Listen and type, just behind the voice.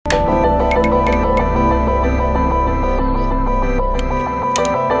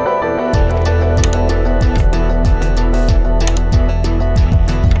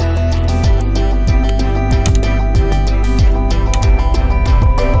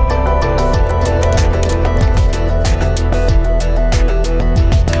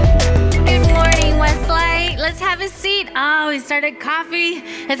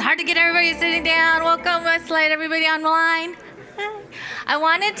It's hard to get everybody sitting down. Welcome, Westlight, everybody online. I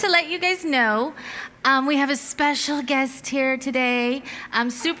wanted to let you guys know we have a special guest here today.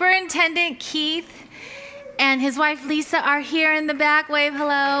 Superintendent Keith and his wife Lisa are here in the back. Wave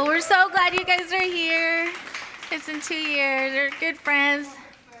hello. We're so glad you guys are here. It's been 2 years. They're good friends.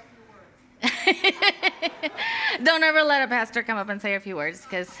 Don't ever let a pastor come up and say a few words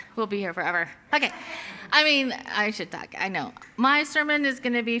because we'll be here forever. Okay. I should talk. I know. My sermon is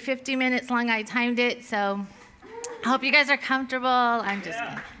going to be 50 minutes long. I timed it, so I hope you guys are comfortable. I'm just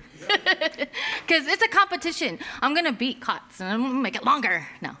kidding. Because it's a competition. I'm going to beat Cots, and I'm going to make it longer.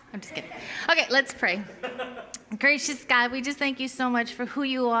 No, I'm just kidding. Okay, let's pray. Gracious God, we just thank you so much for who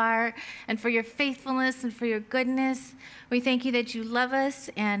you are and for your faithfulness and for your goodness. We thank you that you love us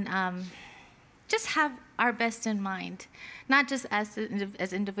and just have our best in mind, not just as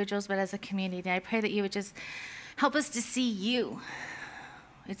individuals, but as a community. I pray that you would just help us to see you.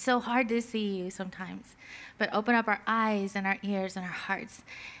 It's so hard to see you sometimes, but open up our eyes and our ears and our hearts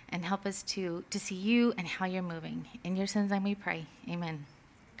and help us to see you and how you're moving. In your son's name we pray. Amen.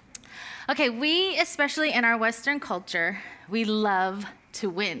 Okay, we, especially in our Western culture, we love to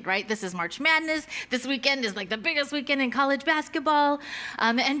win, right? This is March Madness. This weekend is like the biggest weekend in college basketball.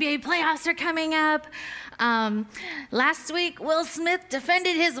 The NBA playoffs are coming up. Last week, Will Smith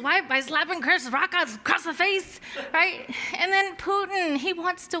defended his wife by slapping Chris Rock across the face, right? And then Putin, he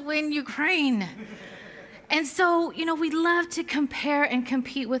wants to win Ukraine. And so, we love to compare and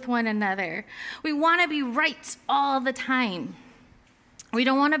compete with one another. We want to be right all the time. We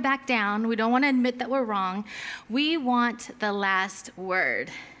don't want to back down. We don't want to admit that we're wrong. We want the last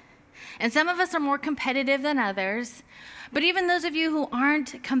word. And some of us are more competitive than others. But even those of you who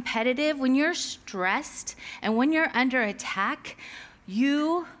aren't competitive, when you're stressed and when you're under attack,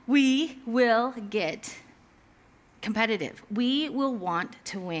 we will get competitive. We will want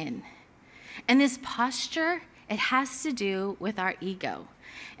to win. And this posture, it has to do with our ego.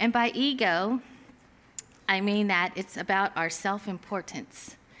 And by ego, I mean that it's about our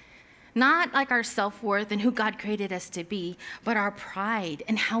self-importance. Not like our self-worth and who God created us to be, but our pride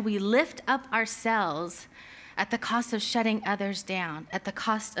and how we lift up ourselves at the cost of shutting others down, at the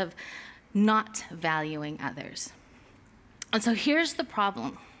cost of not valuing others. And so here's the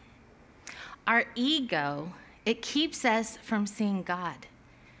problem. Our ego, it keeps us from seeing God.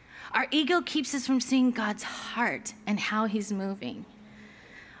 Our ego keeps us from seeing God's heart and how he's moving.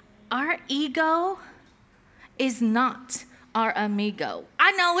 Our ego is not our amigo.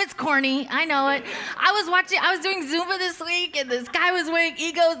 I know it's corny. I know it. I was doing Zumba this week, and this guy was wearing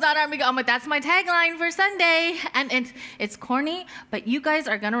 "Ego is not our amigo." I'm like, that's my tagline for Sunday. And it's corny, but you guys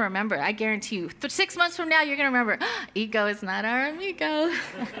are going to remember. I guarantee you. 6 months from now, you're going to remember, ego is not our amigo.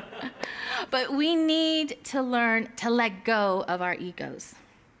 But we need to learn to let go of our egos.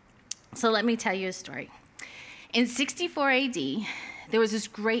 So let me tell you a story. In 64 AD, there was this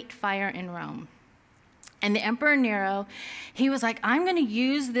great fire in Rome. And the Emperor Nero, he was like, I'm going to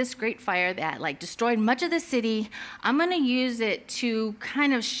use this great fire that destroyed much of the city. I'm going to use it to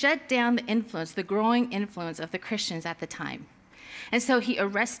kind of shut down the growing influence of the Christians at the time. And so he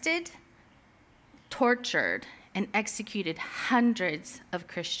arrested, tortured, and executed hundreds of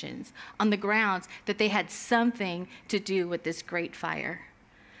Christians on the grounds that they had something to do with this great fire.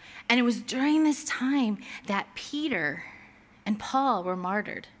 And it was during this time that Peter and Paul were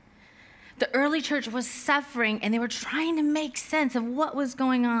martyred. The early church was suffering, and they were trying to make sense of what was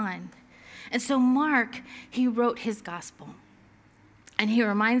going on. And so Mark, he wrote his gospel. And he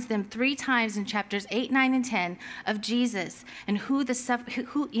reminds them 3 times in chapters 8, 9, and 10 of Jesus and who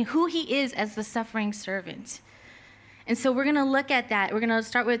he is as the suffering servant. And so we're going to look at that. We're going to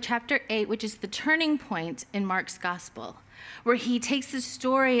start with chapter 8, which is the turning point in Mark's gospel, where he takes the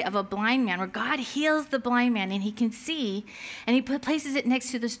story of a blind man, where God heals the blind man and he can see, and he places it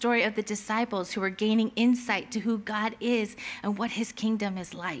next to the story of the disciples who are gaining insight to who God is and what his kingdom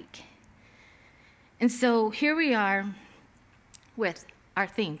is like. And so here we are with our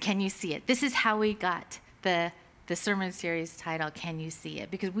theme, Can You See It? This is how we got the sermon series title, Can You See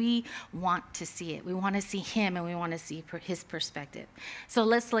It? Because we want to see it. We want to see him, and we want to see his perspective. So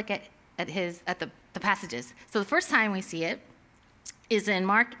let's look at the passages. So the first time we see it is in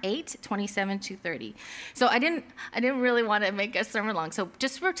Mark 8, 27 to 30. So I didn't really want to make a sermon long. So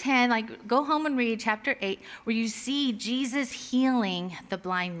just pretend, go home and read chapter 8, where you see Jesus healing the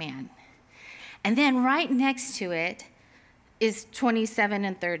blind man. And then right next to it is 27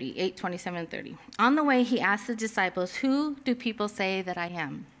 and 30, 8, 27 and 30. On the way, he asked the disciples, who do people say that I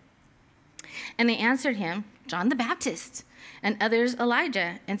am? And they answered him, John the Baptist, and others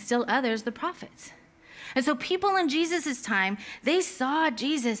Elijah, and still others the prophets. And so people in Jesus' time, they saw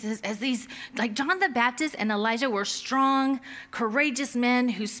Jesus as these, like John the Baptist and Elijah were strong, courageous men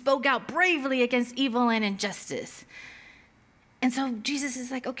who spoke out bravely against evil and injustice. And so Jesus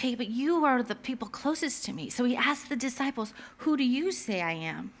is like, okay, but you are the people closest to me. So he asked the disciples, who do you say I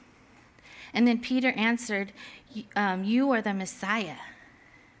am? And then Peter answered, you are the Messiah.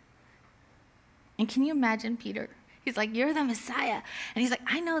 And can you imagine Peter? He's like, you're the Messiah. And he's like,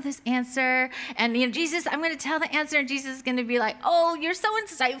 I know this answer. And Jesus, I'm going to tell the answer. And Jesus is going to be like, oh, you're so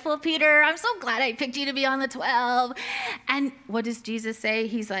insightful, Peter. I'm so glad I picked you to be on the 12. And what does Jesus say?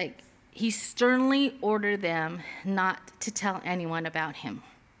 He's like, he sternly ordered them not to tell anyone about him.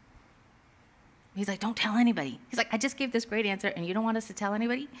 He's like, don't tell anybody. He's like, I just gave this great answer and you don't want us to tell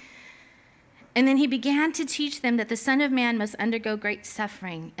anybody? And then he began to teach them that the Son of Man must undergo great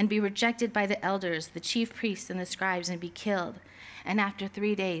suffering and be rejected by the elders, the chief priests, and the scribes, and be killed, and after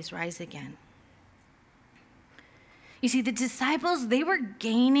 3 days rise again. You see, the disciples, they were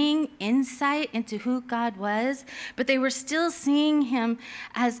gaining insight into who God was, but they were still seeing him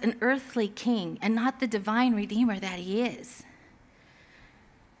as an earthly king and not the divine Redeemer that he is.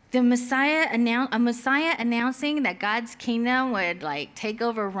 A Messiah announcing that God's kingdom would take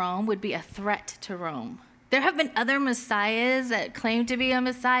over Rome would be a threat to Rome. There have been other messiahs that claimed to be a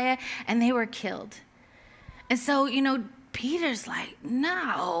messiah, and they were killed. And so, Peter's like,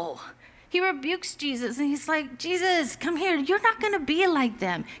 no. He rebukes Jesus, and he's like, Jesus, come here. You're not going to be like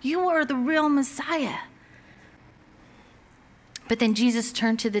them. You are the real Messiah. But then Jesus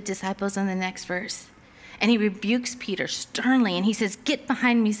turned to the disciples in the next verse. And he rebukes Peter sternly, and he says, get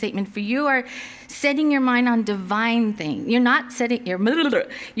behind me, Satan, for you are setting your mind on divine things. You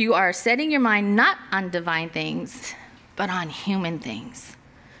are setting your mind not on divine things, but on human things.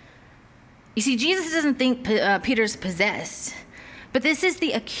 You see, Jesus doesn't think Peter's possessed, but this is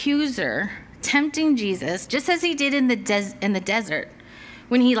the accuser tempting Jesus, just as he did in the desert,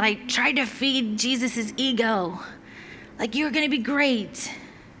 when he tried to feed Jesus' ego. You're going to be great.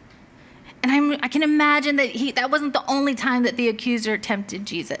 And I can imagine that wasn't the only time that the accuser tempted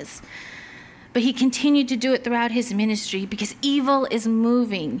Jesus. But he continued to do it throughout his ministry because evil is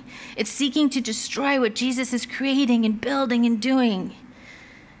moving. It's seeking to destroy what Jesus is creating and building and doing.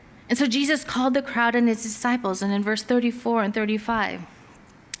 And so Jesus called the crowd and his disciples, and in verse 34 and 35,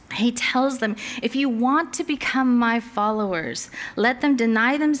 he tells them, if you want to become my followers, let them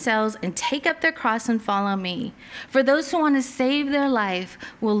deny themselves and take up their cross and follow me. For those who want to save their life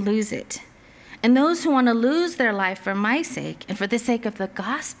will lose it. And those who want to lose their life for my sake and for the sake of the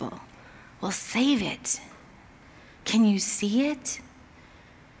gospel will save it. Can you see it?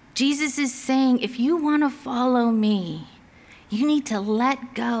 Jesus is saying, if you want to follow me, you need to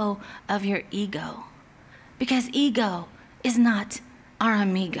let go of your ego, because ego is not our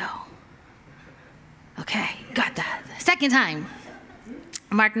amigo. Okay, got that. Second time.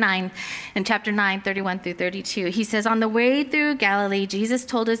 Mark 9, in chapter 9, 31 through 32, he says, on the way through Galilee, Jesus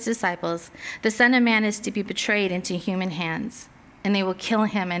told his disciples, the Son of Man is to be betrayed into human hands, and they will kill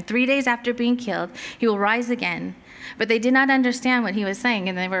him. And 3 days after being killed, he will rise again. But they did not understand what he was saying,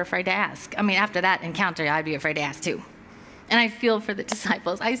 and they were afraid to ask. After that encounter, I'd be afraid to ask too. And I feel for the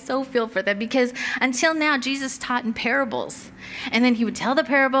disciples. I so feel for them, because until now, Jesus taught in parables. And then he would tell the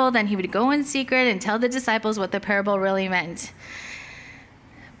parable, then he would go in secret and tell the disciples what the parable really meant.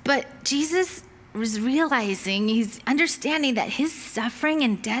 But Jesus was realizing, he's understanding that his suffering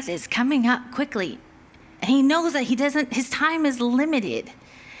and death is coming up quickly. And he knows that his time is limited.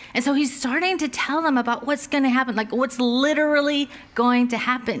 And so he's starting to tell them about what's going to happen, what's literally going to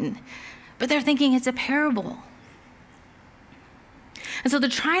happen. But they're thinking it's a parable. And so they're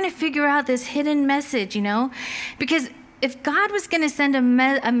trying to figure out this hidden message, because if God was going to send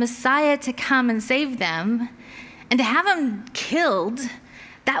a Messiah to come and save them, and to have him killed,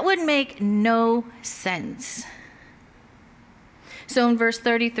 that would make no sense. So in verse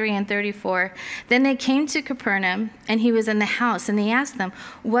 33 and 34, then they came to Capernaum, and he was in the house, and he asked them,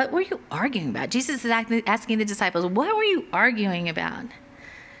 what were you arguing about? Jesus is asking the disciples, what were you arguing about?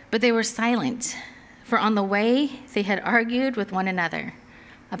 But they were silent, for on the way they had argued with one another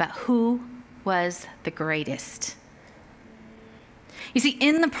about who was the greatest. You see,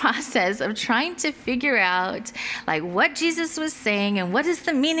 in the process of trying to figure out what Jesus was saying and what is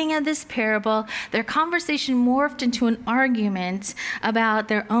the meaning of this parable, their conversation morphed into an argument about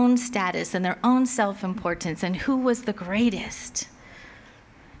their own status and their own self-importance and who was the greatest.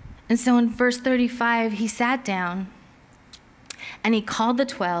 And so in verse 35, he sat down and he called the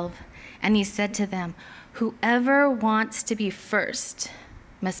 12 and he said to them, whoever wants to be first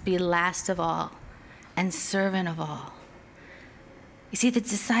must be last of all and servant of all. You see, the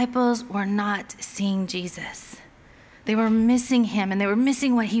disciples were not seeing Jesus. They were missing him, and they were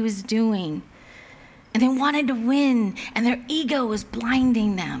missing what he was doing. And they wanted to win, and their ego was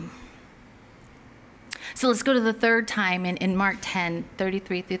blinding them. So let's go to the third time in Mark 10,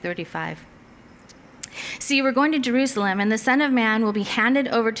 33 through 35. See, we're going to Jerusalem, and the Son of Man will be handed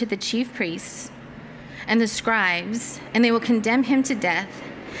over to the chief priests and the scribes, and they will condemn him to death,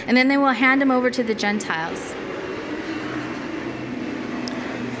 and then they will hand him over to the Gentiles.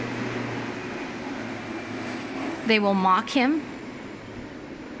 They will mock him,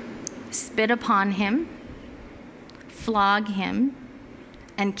 spit upon him, flog him,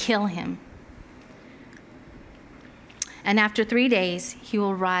 and kill him. And after 3 days, he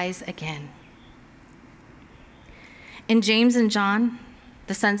will rise again. And James and John,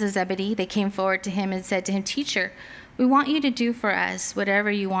 the sons of Zebedee, they came forward to him and said to him, "Teacher, we want you to do for us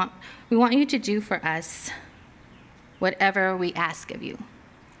whatever you want. We want you to do for us whatever we ask of you."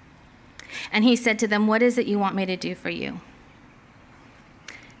 And he said to them, "What is it you want me to do for you?"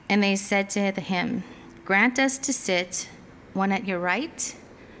 And they said to him, "Grant us to sit, one at your right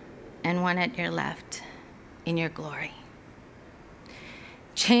and one at your left, in your glory."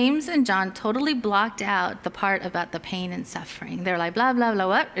 James and John totally blocked out the part about the pain and suffering. They're like, blah, blah, blah,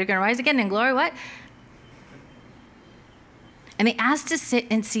 what? You're going to rise again in glory, what? And they asked to sit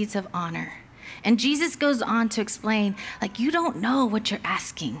in seats of honor. And Jesus goes on to explain, like, you don't know what you're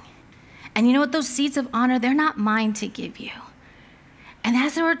asking. And you know what? Those seats of honor, they're not mine to give you. And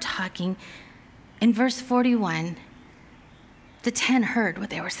as they were talking, in verse 41, the 10 heard what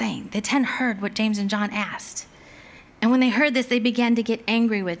they were saying. The 10 heard what James and John asked. And when they heard this, they began to get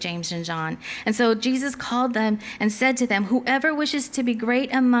angry with James and John. And so Jesus called them and said to them, "Whoever wishes to be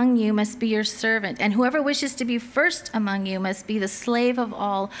great among you must be your servant, and whoever wishes to be first among you must be the slave of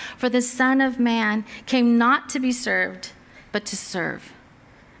all. For the Son of Man came not to be served, but to serve,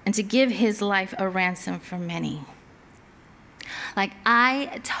 and to give his life a ransom for many." Like,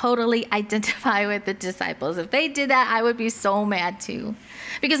 I totally identify with the disciples. If they did that, I would be so mad too.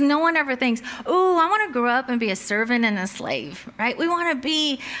 Because no one ever thinks, "Ooh, I want to grow up and be a servant and a slave," right? We want to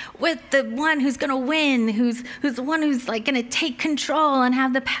be with the one who's going to win, who's the one who's like going to take control and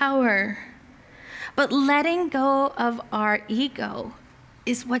have the power. But letting go of our ego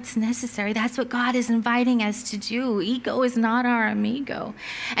is what's necessary. That's what God is inviting us to do. Ego is not our amigo.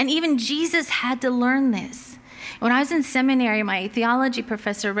 And even Jesus had to learn this. When I was in seminary, my theology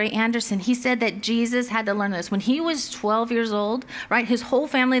professor, Ray Anderson, he said that Jesus had to learn this. When he was 12 years old, right, his whole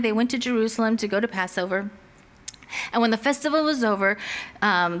family, they went to Jerusalem to go to Passover. And when the festival was over,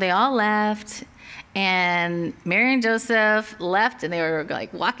 they all left. And Mary and Joseph left, and they were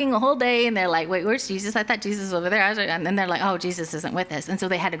like walking a whole day, and they're like, "Wait, where's Jesus? I thought Jesus was over there." And then they're like, "Oh, Jesus isn't with us." And so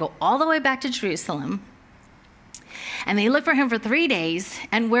they had to go all the way back to Jerusalem. And they looked for him for 3 days.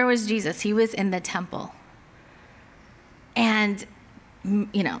 And where was Jesus? He was in the temple. And,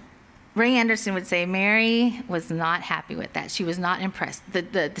 you know, Ray Anderson would say Mary was not happy with that. She was not impressed.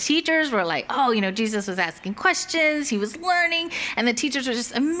 The teachers were like, "Oh, you know, Jesus was asking questions. He was learning." And the teachers were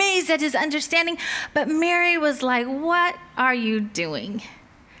just amazed at his understanding. But Mary was like, "What are you doing?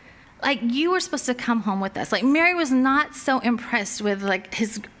 Like, you were supposed to come home with us." Like, Mary was not so impressed with like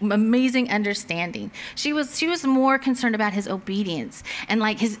his amazing understanding. She was more concerned about his obedience and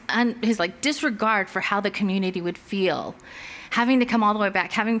like his like disregard for how the community would feel, having to come all the way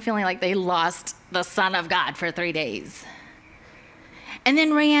back, feeling like they lost the Son of God for 3 days. And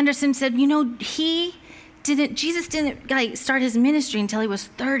then Ray Anderson said, "You know, Jesus didn't like start his ministry until he was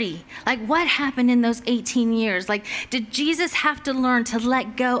 30. Like, what happened in those 18 years? Like, did Jesus have to learn to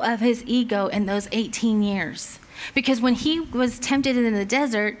let go of his ego in those 18 years? Because when he was tempted in the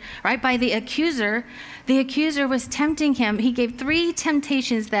desert, right, by the accuser was tempting him. He gave 3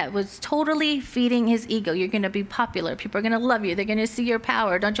 temptations that was totally feeding his ego. You're going to be popular. People are going to love you. They're going to see your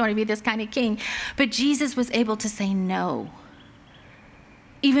power. Don't you want to be this kind of king? But Jesus was able to say no,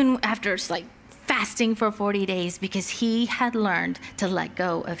 even after like fasting for 40 days, because he had learned to let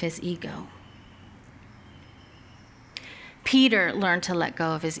go of his ego. Peter learned to let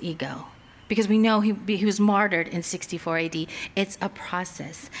go of his ego because we know he was martyred in 64 AD. It's a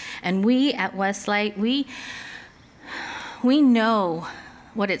process. And we at Westlight, we know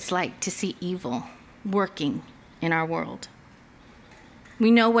what it's like to see evil working in our world. We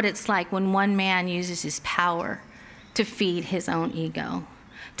know what it's like when one man uses his power to feed his own ego,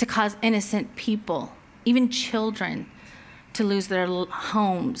 to cause innocent people, even children, to lose their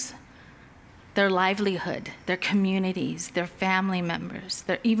homes, their livelihood, their communities, their family members,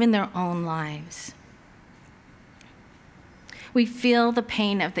 even their own lives. We feel the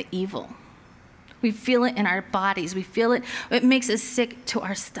pain of the evil. We feel it in our bodies. We feel it. It makes us sick to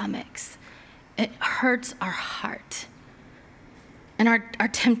our stomachs. It hurts our heart. And our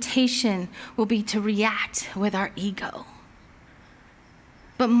temptation will be to react with our ego.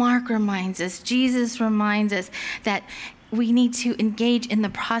 But Mark reminds us, Jesus reminds us that we need to engage in the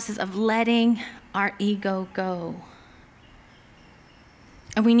process of letting our ego go.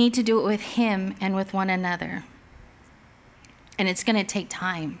 And we need to do it with him and with one another. And it's going to take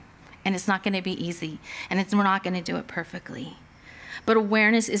time. And it's not going to be easy. And we're not going to do it perfectly. But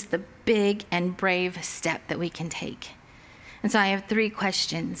awareness is the big and brave step that we can take. And so I have 3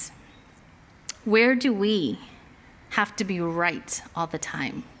 questions. Where do we have to be right all the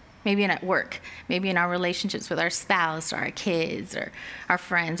time? Maybe at work, maybe in our relationships with our spouse or our kids or our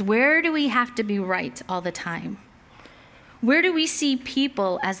friends. Where do we have to be right all the time? Where do we see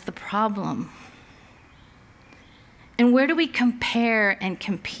people as the problem? And where do we compare and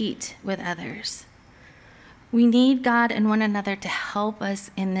compete with others? We need God and one another to help us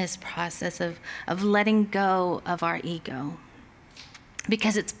in this process of letting go of our ego,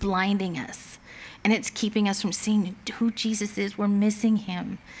 because it's blinding us and it's keeping us from seeing who Jesus is. We're missing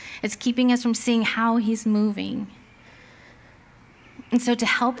him. It's keeping us from seeing how he's moving. And so to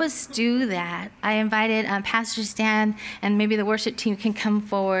help us do that, I invited Pastor Stan and maybe the worship team can come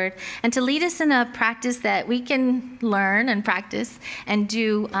forward and to lead us in a practice that we can learn and practice and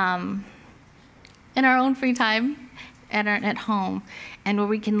do in our own free time at home, and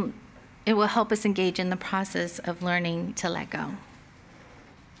where it will help us engage in the process of learning to let go.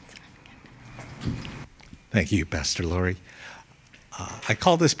 Thank you, Pastor Lori. I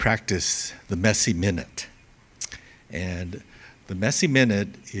call this practice the messy minute. And the messy minute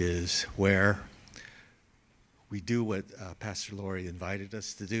is where we do what Pastor Lori invited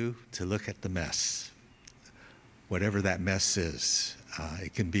us to do, to look at the mess, whatever that mess is.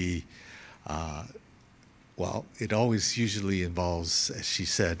 It can be, it always usually involves, as she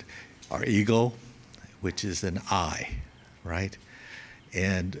said, our ego, which is an I, right?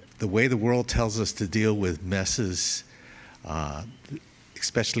 And the way the world tells us to deal with messes,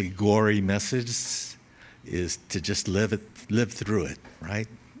 especially gory messes, is to just live through it, right?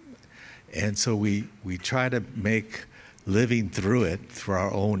 And so we try to make living through it, through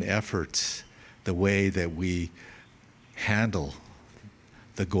our own efforts, the way that we handle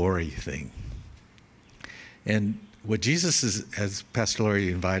the gory thing. And what Jesus is, as Pastor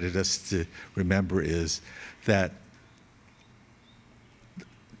Lori invited us to remember, is that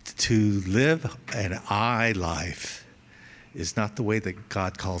to live an I life is not the way that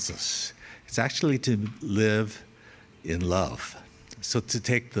God calls us. It's actually to live in love. So to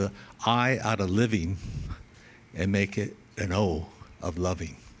take the I out of living and make it an O of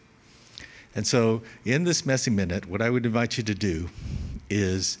loving. And so in this messy minute, what I would invite you to do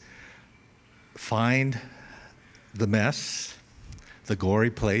is find the mess, the gory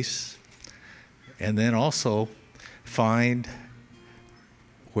place, and then also find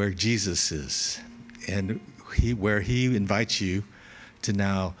where Jesus is, and where he invites you to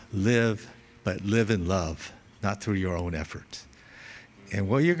now live, but live in love, not through your own efforts. And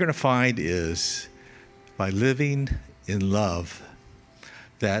what you're going to find is, by living in love,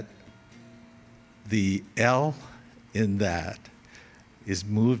 that the L in that is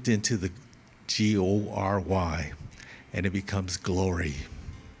moved into the G-O-R-Y, and it becomes glory.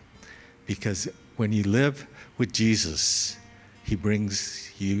 Because when you live with Jesus, he brings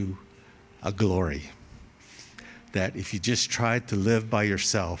you a glory that if you just tried to live by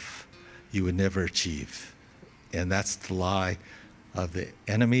yourself, you would never achieve. And that's the lie of the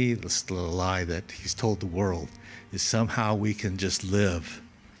enemy. That's the lie that he's told the world, is somehow we can just live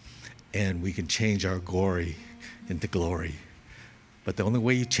and we can change our glory into glory. But the only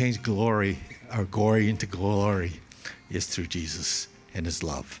way you change glory, our glory into glory, is through Jesus and his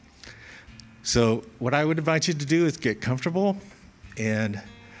love. So what I would invite you to do is get comfortable and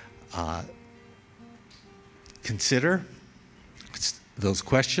consider those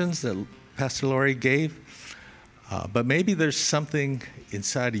questions that Pastor Lori gave. But maybe there's something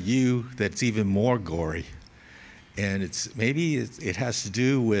inside of you that's even more gory. And it has to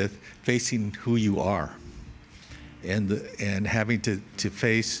do with facing who you are and having to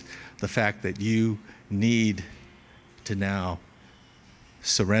face the fact that you need to now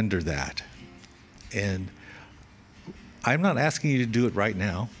surrender that. And I'm not asking you to do it right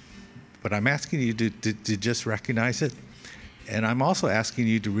now, but I'm asking you to just recognize it. And I'm also asking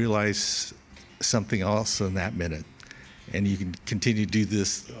you to realize something else in that minute. And you can continue to do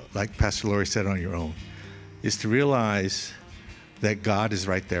this, like Pastor Lori said, on your own, is to realize that God is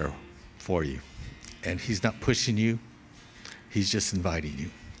right there for you. And he's not pushing you, he's just inviting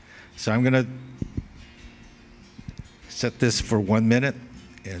you. So I'm going to set this for 1 minute.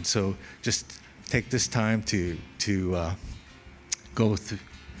 And so just take this time to go through,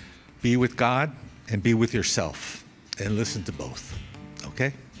 be with God and be with yourself, and listen to both.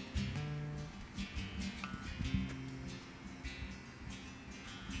 Okay?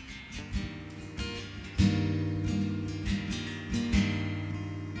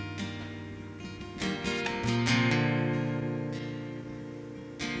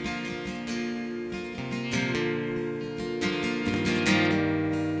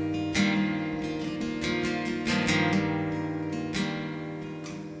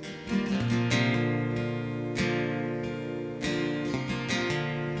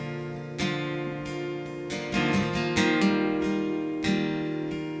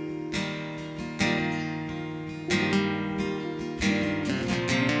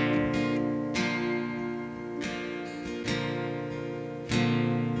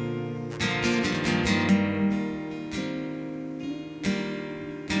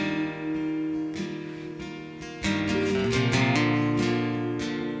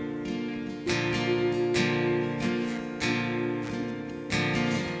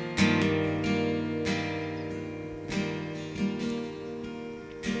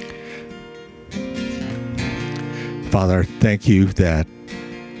 Father, thank you that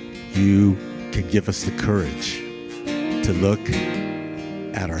you can give us the courage to look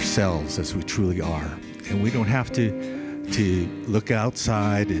at ourselves as we truly are. And we don't have to look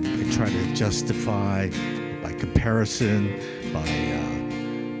outside and try to justify by comparison, by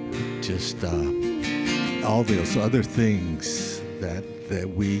just all those other things that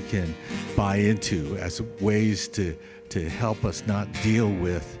we can buy into as ways to help us not deal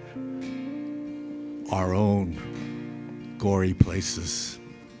with our own gory places.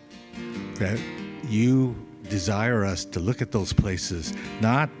 That you desire us to look at those places,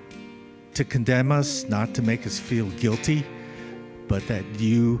 not to condemn us, not to make us feel guilty, but that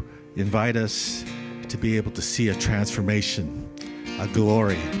you invite us to be able to see a transformation, a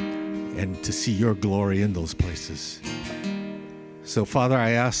glory, and to see your glory in those places. So, Father,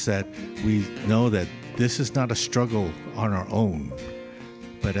 I ask that we know that this is not a struggle on our own,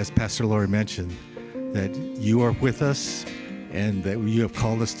 but as Pastor Lori mentioned, that you are with us and that you have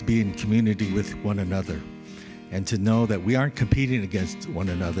called us to be in community with one another, and to know that we aren't competing against one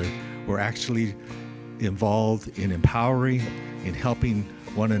another. We're actually involved in empowering, in helping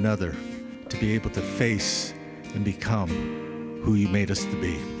one another to be able to face and become who you made us to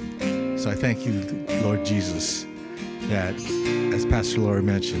be. So I thank you, Lord Jesus, that, as Pastor Lori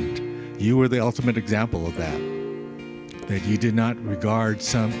mentioned, you were the ultimate example of that you did not regard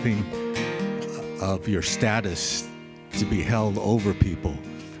something of your status to be held over people,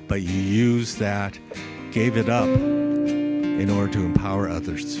 but you used that, gave it up in order to empower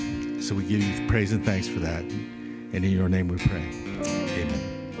others. So we give you praise and thanks for that. And in your name we pray.